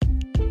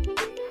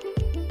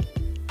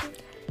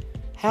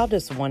How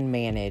does one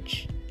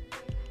manage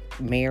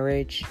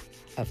marriage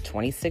of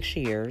 26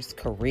 years,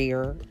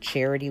 career,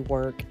 charity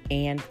work,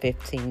 and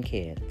 15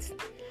 kids?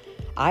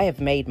 I have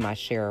made my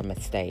share of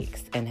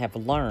mistakes and have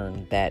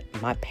learned that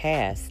my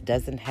past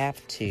doesn't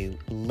have to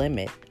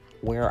limit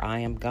where I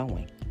am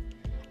going.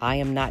 I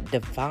am not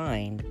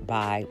defined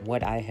by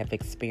what I have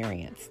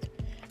experienced.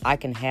 I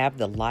can have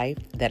the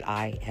life that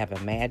I have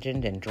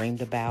imagined and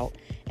dreamed about,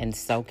 and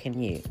so can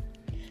you.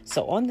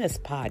 So on this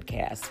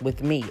podcast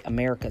with me,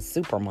 America's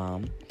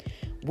SuperMom,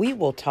 we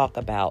will talk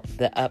about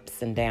the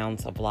ups and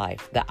downs of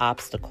life, the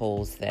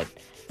obstacles that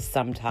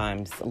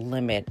sometimes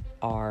limit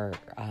our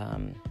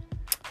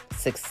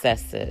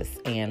successes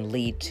and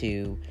lead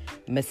to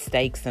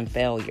mistakes and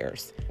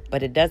failures.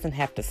 But it doesn't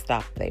have to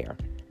stop there.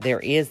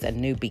 There is a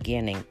new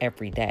beginning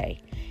every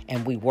day,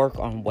 and we work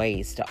on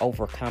ways to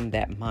overcome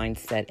that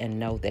mindset and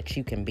know that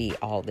you can be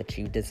all that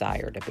you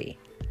desire to be.